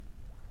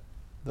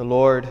The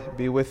Lord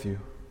be with you.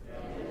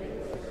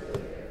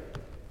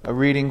 A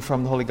reading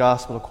from the Holy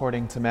Gospel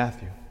according to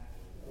Matthew.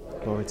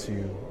 Glory to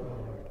you, Lord.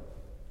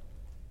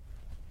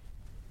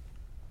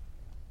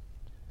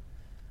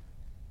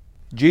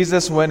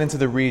 Jesus went into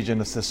the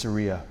region of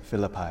Caesarea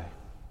Philippi,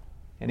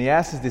 and he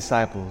asked his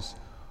disciples,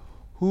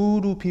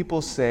 "Who do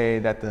people say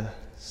that the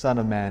Son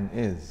of Man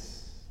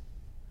is?"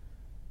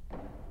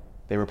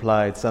 They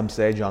replied, "Some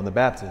say John the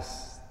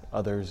Baptist,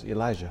 others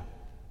Elijah.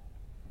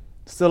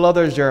 Still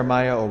others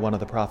Jeremiah or one of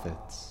the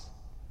prophets."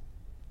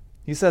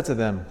 He said to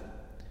them,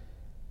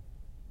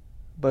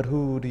 "But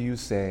who do you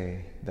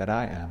say that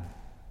I am?"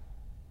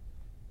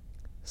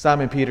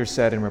 Simon Peter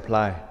said in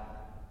reply,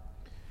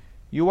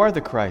 "You are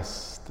the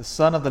Christ, the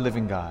Son of the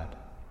living God."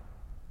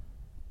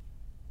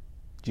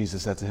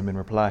 Jesus said to him in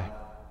reply,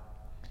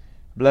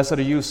 "Blessed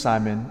are you,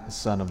 Simon,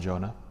 son of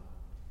Jonah,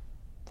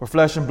 for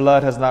flesh and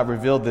blood has not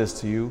revealed this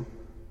to you,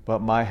 but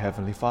my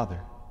heavenly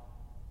Father.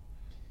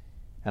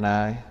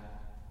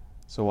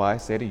 So I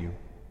say to you,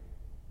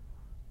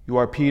 you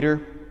are Peter,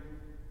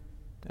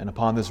 and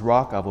upon this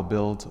rock I will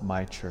build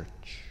my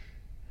church,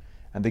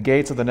 and the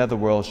gates of the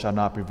netherworld shall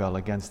not prevail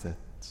against it.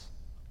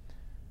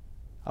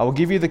 I will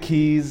give you the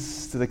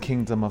keys to the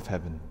kingdom of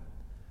heaven.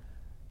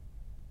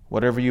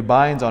 Whatever you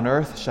bind on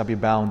earth shall be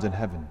bound in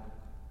heaven,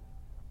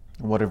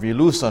 and whatever you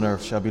loose on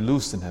earth shall be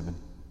loosed in heaven."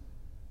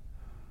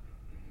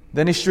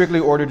 Then he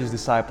strictly ordered his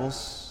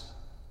disciples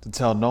to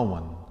tell no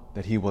one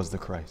that he was the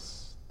Christ.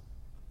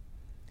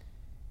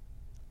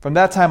 From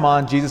that time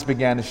on, Jesus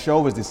began to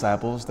show his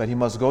disciples that he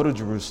must go to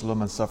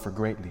Jerusalem and suffer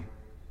greatly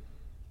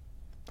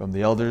from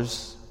the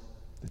elders,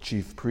 the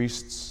chief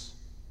priests,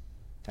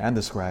 and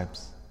the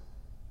scribes,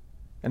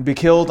 and be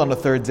killed on the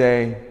third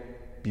day,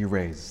 be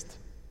raised.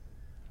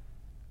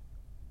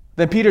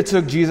 Then Peter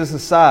took Jesus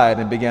aside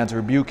and began to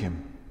rebuke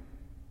him.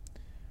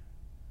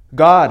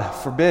 "God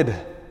forbid,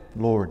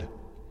 Lord,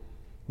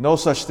 no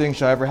such thing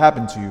shall ever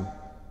happen to you."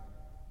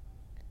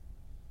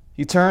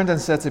 He turned and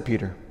said to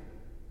Peter,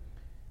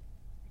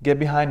 "Get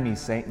behind me,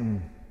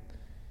 Satan.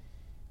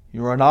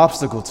 You are an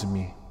obstacle to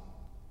me.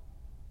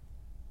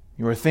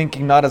 You are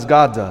thinking not as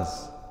God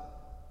does,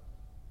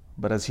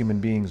 but as human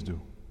beings do."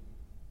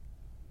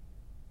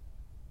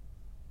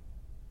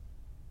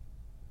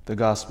 The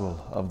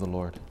Gospel of the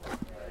Lord.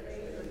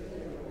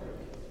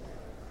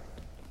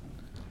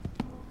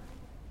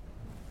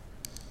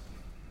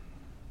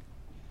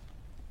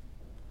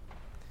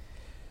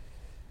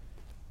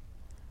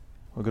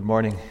 Well, good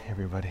morning,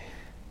 everybody.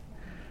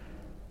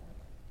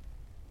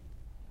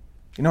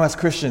 You know, as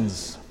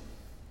Christians,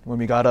 when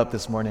we got up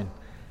this morning,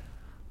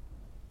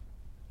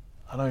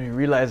 I don't even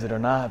realize it or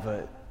not,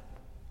 but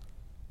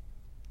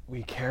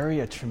we carry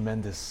a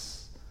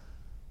tremendous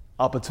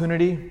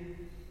opportunity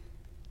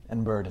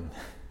and burden.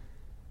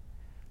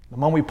 The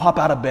moment we pop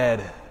out of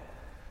bed,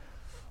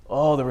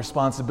 the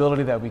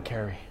responsibility that we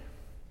carry.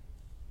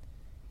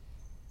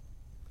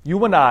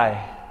 You and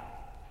I,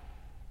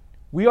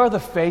 we are the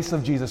face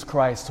of Jesus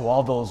Christ to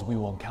all those we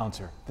will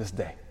encounter this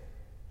day.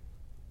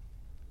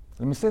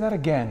 Let me say that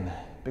again,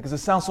 because it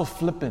sounds so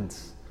flippant,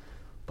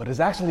 but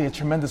it's actually a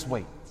tremendous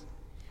weight.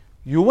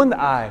 You and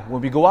I,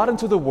 when we go out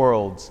into the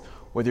world,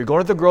 whether you're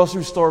going to the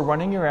grocery store,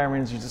 running your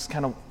errands, you're just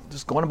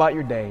going about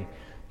your day,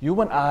 you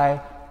and I,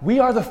 we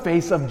are the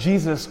face of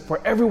Jesus for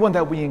everyone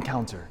that we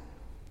encounter,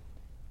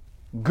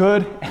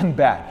 good and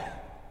bad.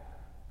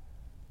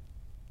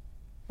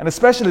 And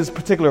especially this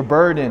particular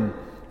burden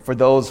for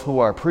those who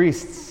are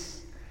priests.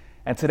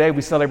 And today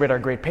we celebrate our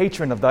great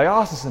patron of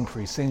diocesan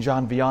priests, St.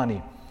 John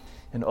Vianney.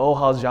 And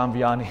how John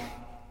Vianney,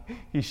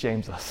 he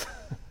shames us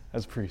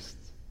as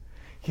priests.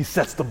 He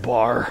sets the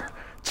bar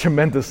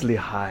tremendously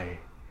high.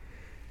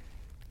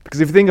 Because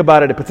if you think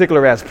about it, in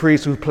particular as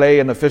priests who play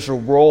an official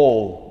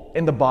role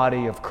in the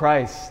body of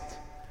Christ,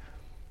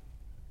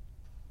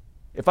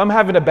 if I'm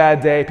having a bad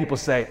day, people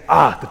say,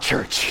 the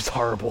church is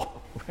horrible.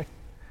 Right?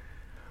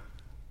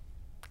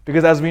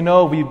 Because as we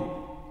know,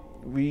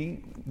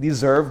 we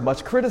deserve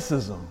much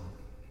criticism.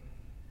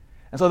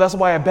 And so that's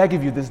why I beg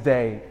of you this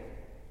day,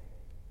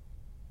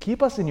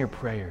 keep us in your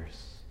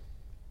prayers.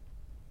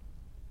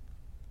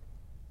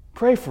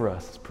 Pray for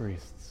us as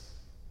priests.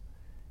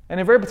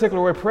 And in a very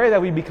particular way, pray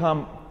that we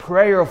become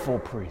prayerful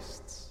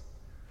priests,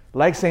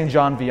 like St.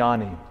 John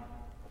Vianney.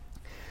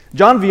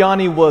 John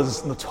Vianney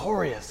was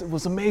notorious. It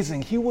was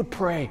amazing. He would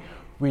pray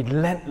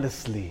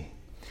relentlessly.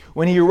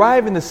 When he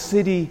arrived in the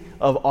city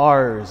of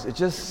Ars, it's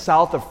just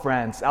south of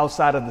France,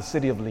 outside of the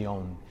city of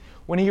Lyon,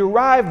 when he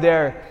arrived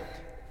there,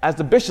 as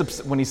the bishop,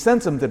 when he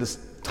sent him to this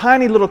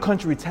tiny little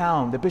country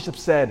town, the bishop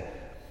said,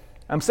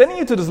 "I'm sending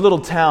you to this little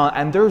town,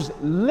 and there's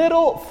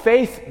little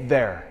faith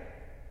there.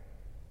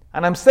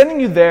 And I'm sending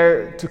you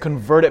there to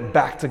convert it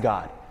back to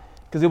God."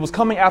 Because it was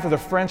coming after the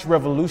French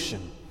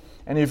Revolution.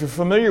 And if you're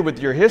familiar with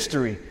your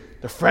history,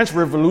 the French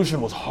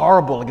Revolution was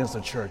horrible against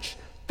the church.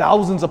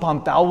 Thousands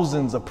upon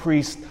thousands of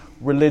priests,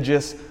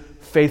 religious,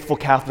 faithful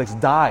Catholics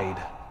died.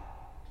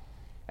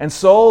 And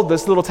so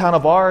this little town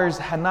of Ars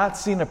had not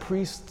seen a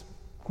priest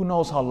who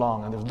knows how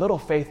long, and there's little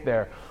faith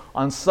there.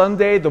 On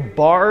Sunday, the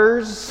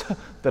bars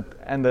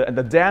and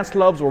the dance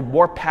clubs were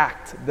more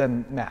packed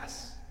than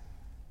Mass.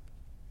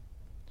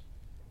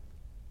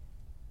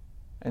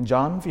 And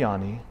John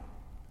Vianney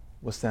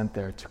was sent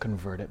there to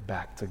convert it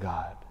back to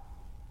God.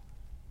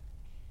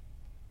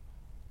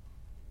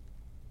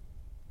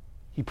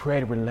 He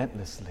prayed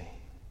relentlessly,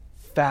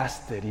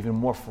 fasted even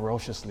more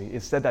ferociously.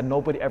 It said that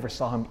nobody ever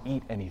saw him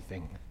eat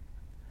anything.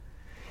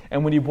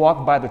 And when you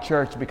walk by the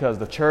church, because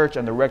the church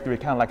and the rectory,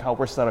 kind of like how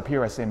we're set up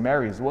here at St.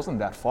 Mary's, it wasn't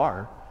that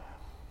far.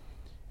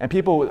 And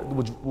people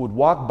would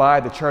walk by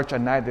the church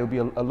at night, there would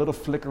be a little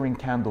flickering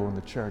candle in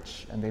the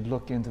church, and they'd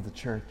look into the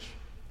church,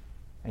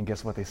 and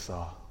guess what they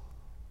saw?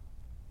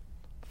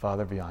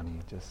 Father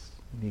Vianney just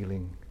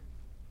kneeling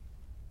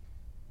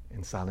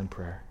in silent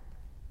prayer.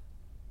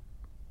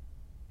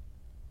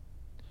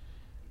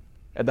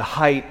 At the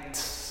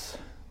height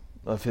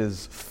of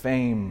his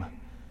fame,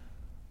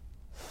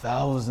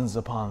 thousands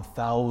upon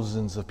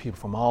thousands of people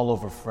from all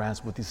over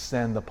France would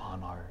descend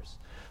upon ours.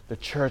 The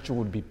church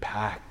would be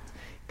packed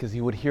because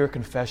he would hear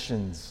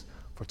confessions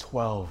for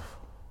 12,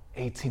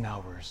 18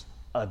 hours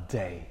a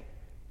day.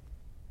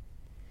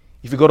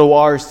 If you go to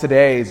ours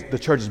today, the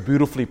church is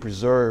beautifully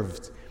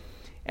preserved.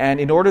 And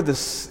in order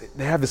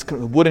they have this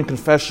wooden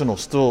confessional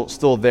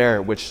still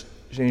there, which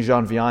Saint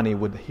Jean Vianney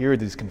would hear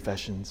these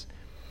confessions.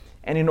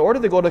 And in order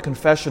to go to the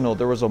confessional,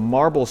 there was a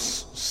marble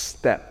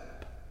step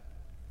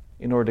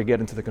in order to get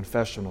into the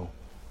confessional.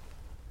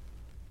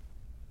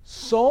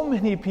 So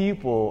many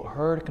people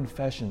heard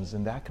confessions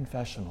in that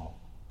confessional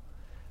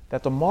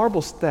that the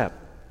marble step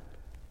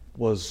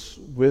was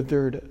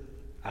withered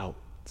out.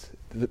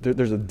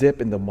 There's a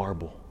dip in the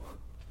marble.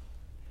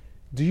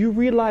 Do you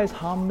realize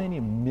how many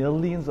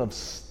millions of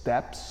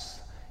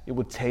steps it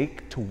would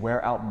take to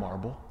wear out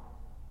marble?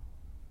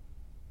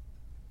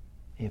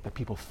 And yet the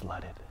people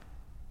flooded.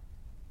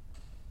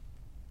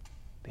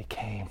 They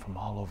came from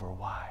all over.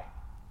 Why?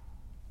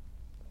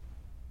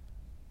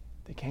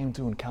 They came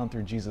to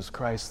encounter Jesus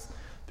Christ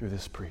through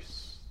this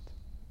priest.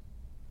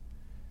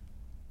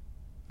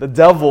 The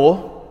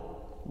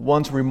devil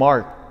once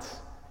remarked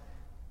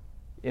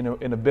in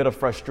a bit of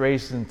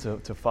frustration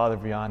to Father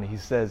Vianney, he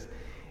says,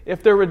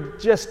 if there were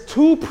just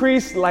 2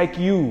 priests like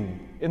you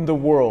in the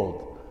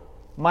world,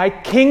 my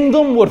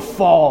kingdom would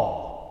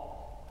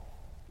fall.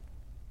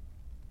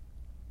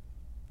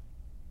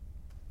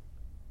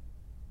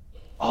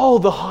 Oh,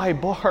 the high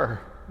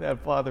bar that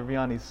Father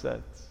Vianney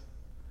sets.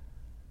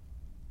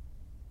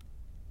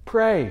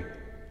 Pray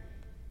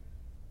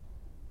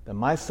that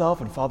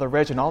myself and Father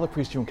Reg and all the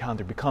priests you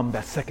encounter become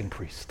that second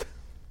priest.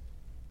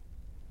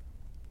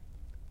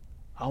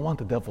 I want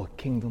the devil's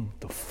kingdom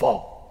to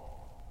fall.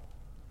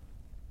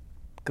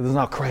 Because this is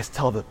how Christ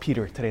tells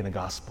Peter today in the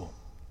gospel.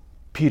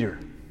 Peter,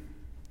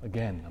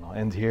 again, and I'll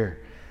end here.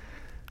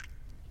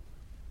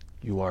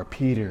 You are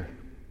Peter,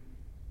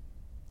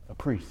 a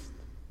priest.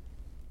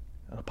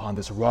 And upon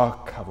this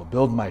rock I will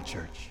build my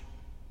church.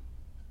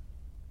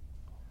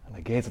 And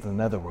the gates of the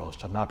netherworld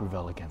shall not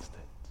prevail against it.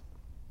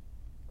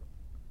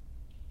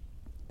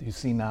 Do you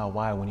see now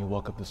why when you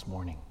woke up this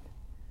morning,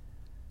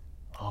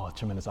 a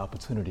tremendous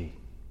opportunity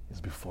is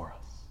before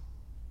us?